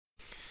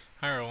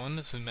Hi everyone,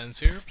 this is Menz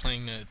here,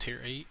 playing the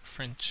Tier 8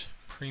 French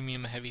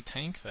Premium Heavy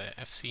Tank, the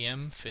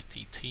FCM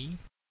 50T.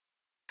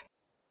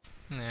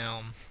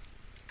 Now,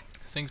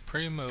 this thing's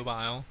pretty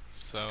mobile,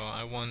 so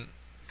I want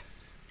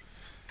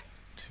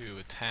to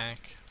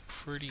attack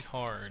pretty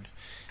hard.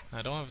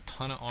 I don't have a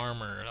ton of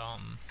armor,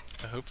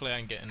 so hopefully I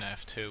can get into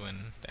F2 and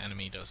the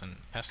enemy doesn't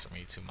pester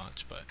me too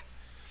much, but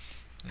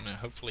I'm going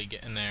to hopefully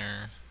get in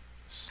there,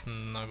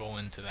 snuggle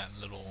into that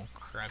little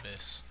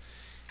crevice,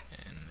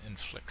 and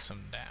inflict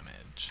some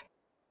damage.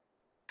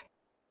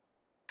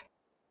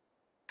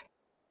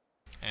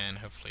 And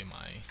hopefully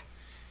my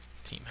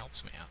team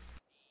helps me out.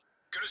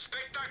 Que le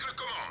spectacle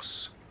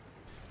commence.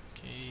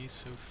 Okay,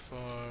 so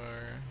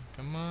far,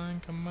 come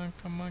on, come on,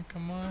 come on,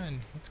 come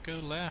on. Let's go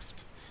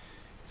left.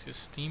 Let's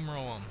just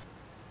steamroll them.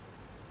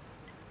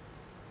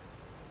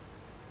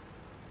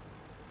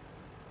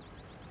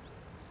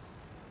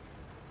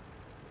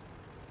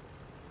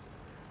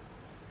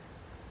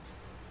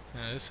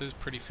 Now this is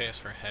pretty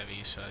fast for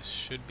heavy, so I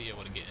should be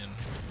able to get in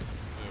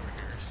over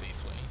here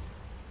safely.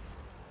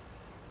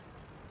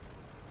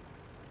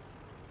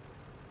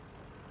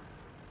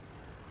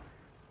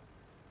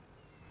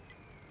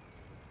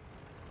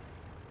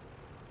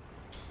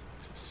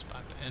 Let's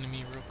spot the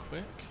enemy real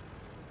quick.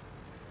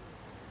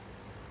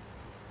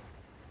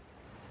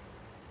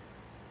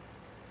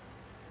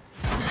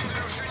 Une de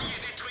nos chenilles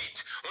est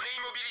détruite. On est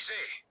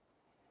immobilisé.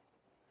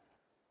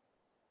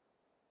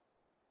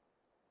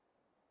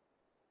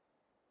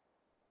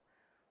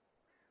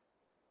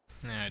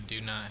 Now I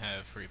do not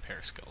have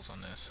repair skills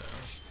on this, so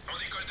On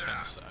décolle de là.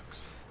 that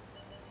sucks.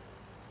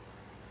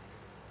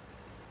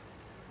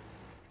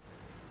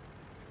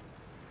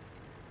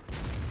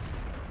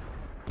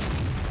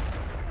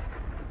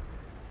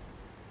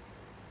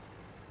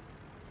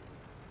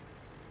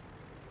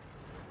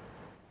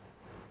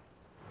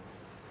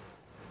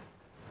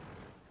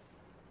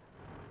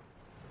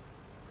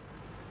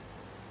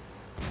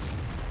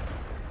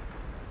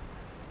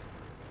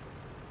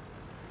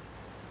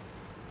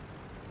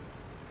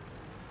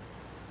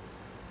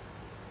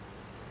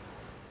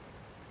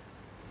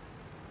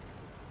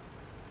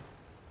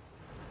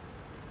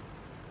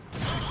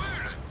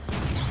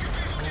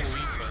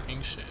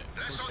 Shit, of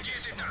course I get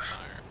set on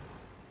fire.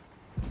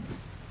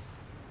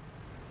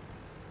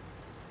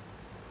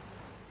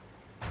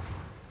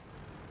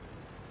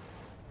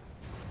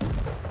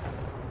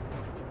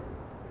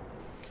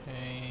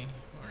 Okay,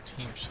 our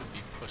team should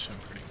be pushing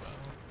pretty well.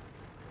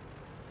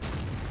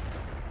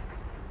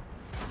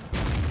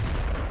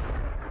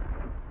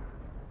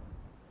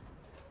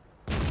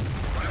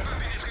 On n'a pas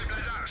pénétré le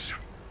blindage.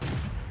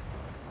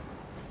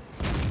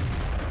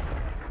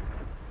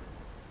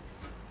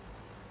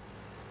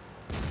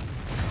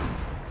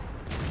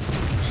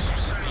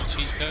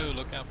 Cheeto,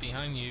 look out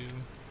behind you.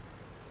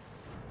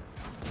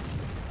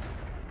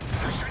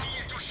 La chenille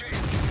est touchée. Elle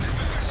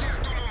peut casser à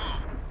tout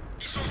moment.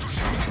 Ils sont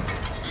touchés.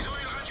 Ils ont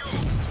une radio.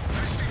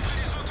 Restez près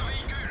des autres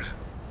véhicules.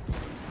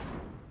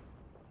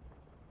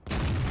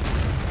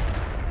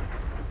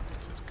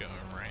 Let's just go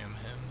and ram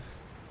him.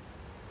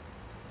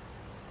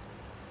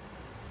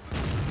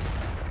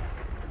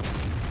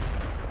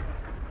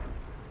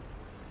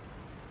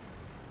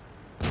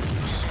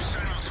 Ils sont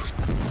seulement touchés.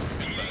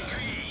 Il est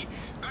cuit.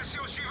 Passez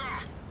au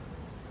suivant.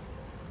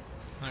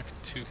 Not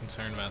too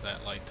concerned about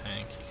that light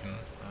tank. He can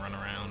run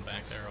around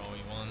back there all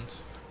he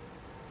wants.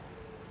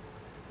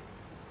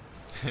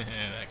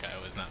 That guy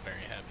was not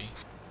very happy.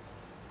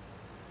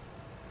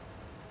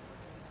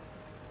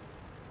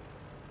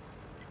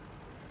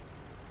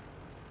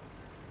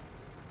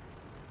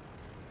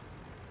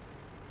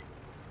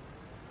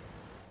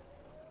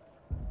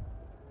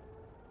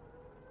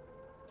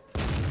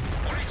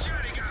 On les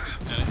tient, les gars.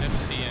 Now,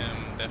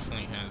 FCM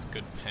definitely has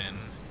good pen,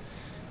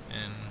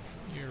 and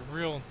your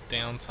real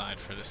downside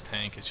for this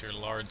tank is your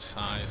large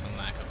size and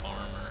lack of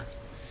armor,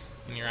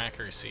 and your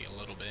accuracy a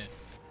little bit.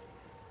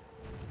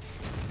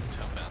 Let's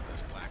help out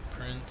this Black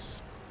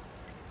Prince.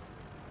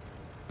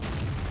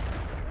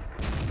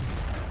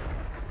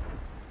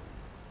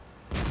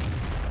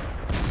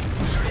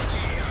 Joli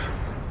tir.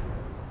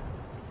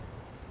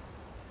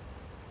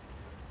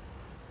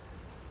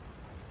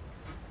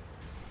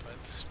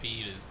 But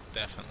speed is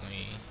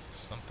definitely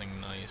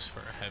something nice for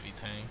a heavy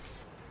tank.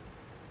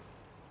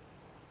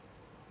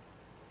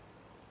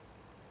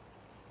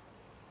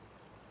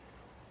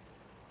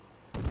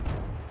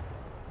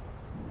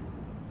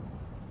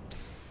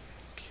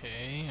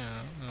 Okay,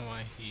 I don't know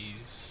why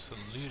he's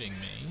saluting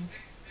me.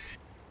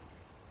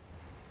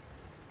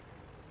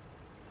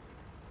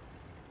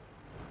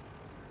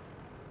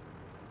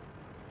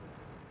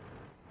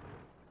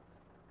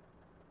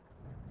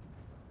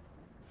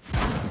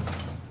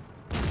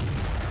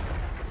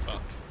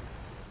 Fuck.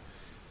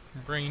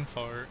 Brain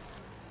fart.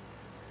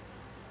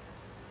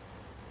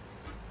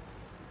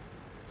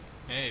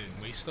 Hey,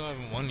 we still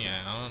haven't won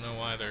yet. I don't know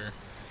why they're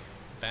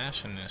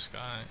bashing this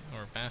guy,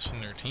 or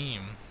bashing their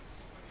team.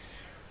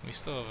 We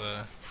still have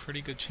a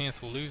pretty good chance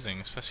of losing,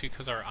 especially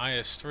because our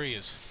IS-3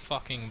 is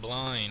fucking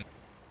blind.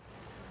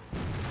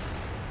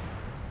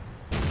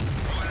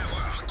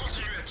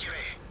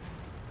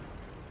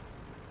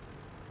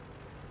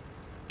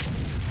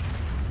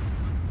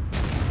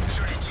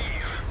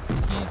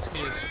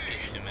 let's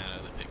get him out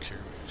of the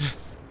picture.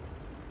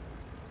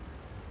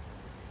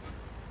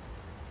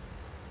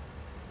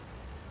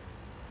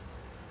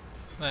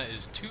 So that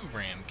is 2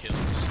 ram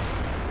kills.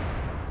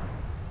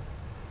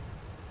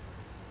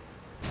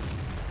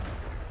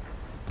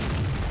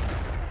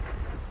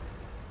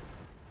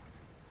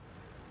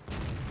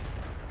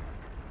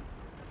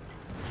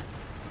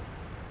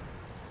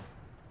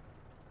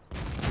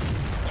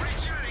 On les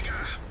tient, les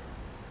gars.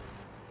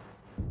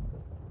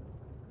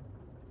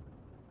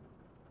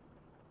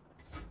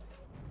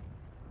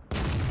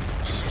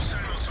 Ils sont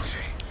seulement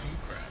touchés. Oh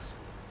crap.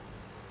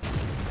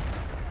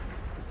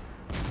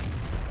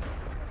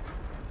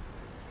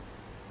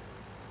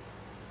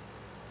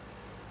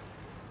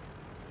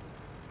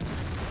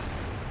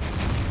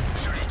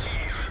 Joli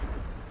tir.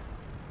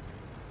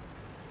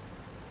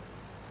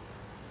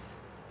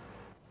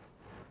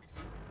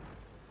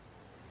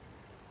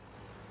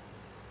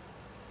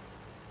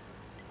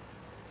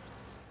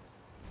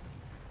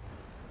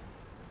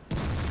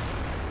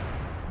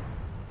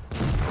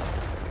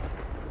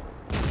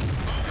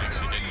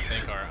 Actually didn't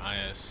think our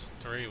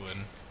IS-3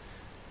 would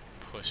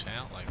push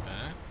out like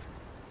that.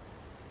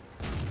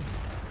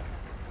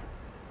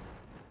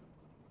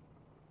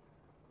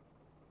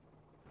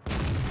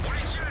 On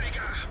les tient, les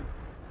gars.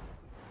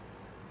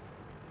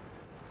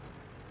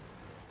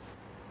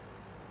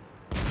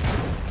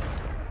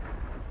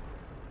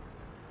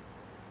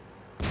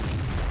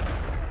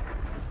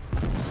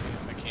 Let's see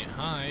if I can't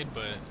hide,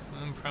 but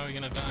I'm probably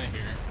gonna die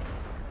here.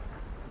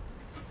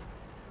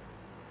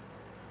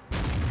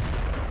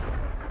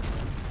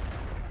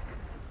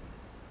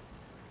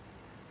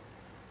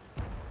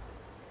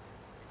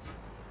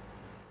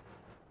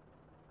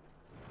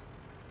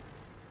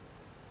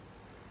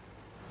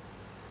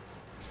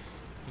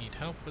 Need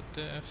help with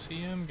the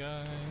FCM,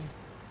 guys.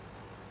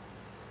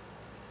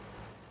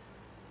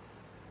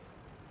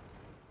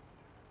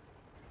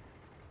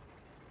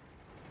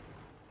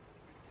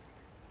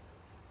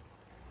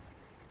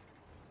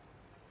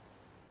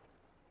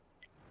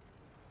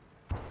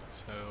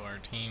 So our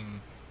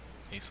team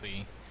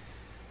basically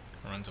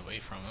runs away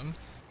from him.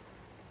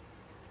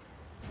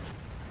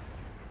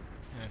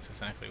 And that's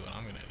exactly what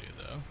I'm gonna do,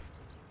 though.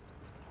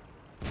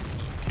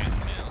 Little cat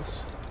and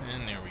mouse,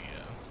 and there we go.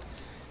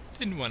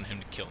 Didn't want him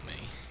to kill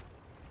me.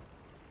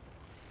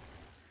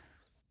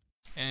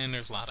 And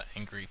there's a lot of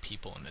angry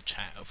people in the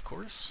chat, of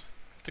course.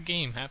 It's a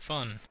game, have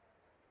fun.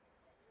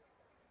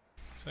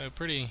 So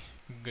pretty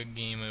good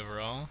game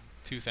overall.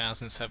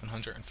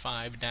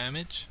 2,705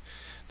 damage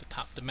to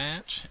top the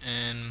match,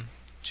 and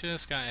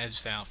just got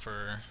edged out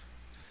for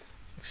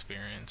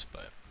experience,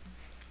 but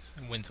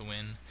win's a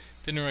win.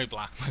 Didn't really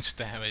block much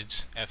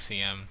damage.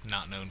 FCM,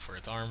 not known for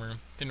its armor.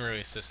 Didn't really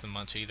assist them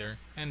much either,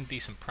 and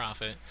decent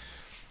profit.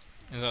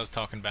 As I was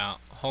talking about,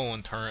 hull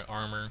and turret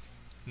armor,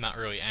 not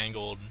really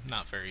angled,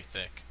 not very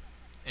thick,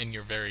 and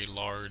you're very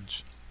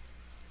large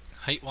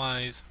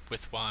height-wise,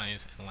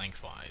 width-wise, and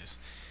length-wise.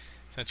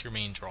 So that's your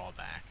main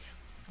drawback,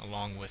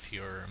 along with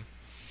your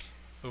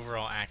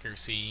overall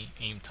accuracy,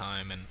 aim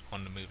time, and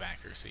on-the-move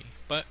accuracy.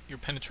 But your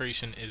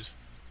penetration is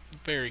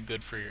very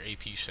good for your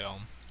AP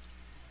shell.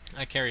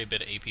 I carry a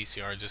bit of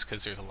APCR just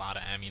because there's a lot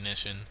of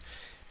ammunition.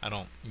 I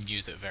don't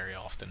use it very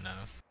often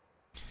though.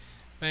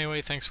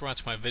 Anyway, thanks for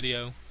watching my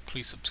video.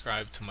 Please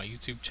subscribe to my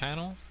YouTube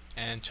channel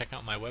and check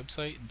out my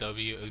website,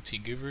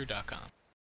 wotguru.com.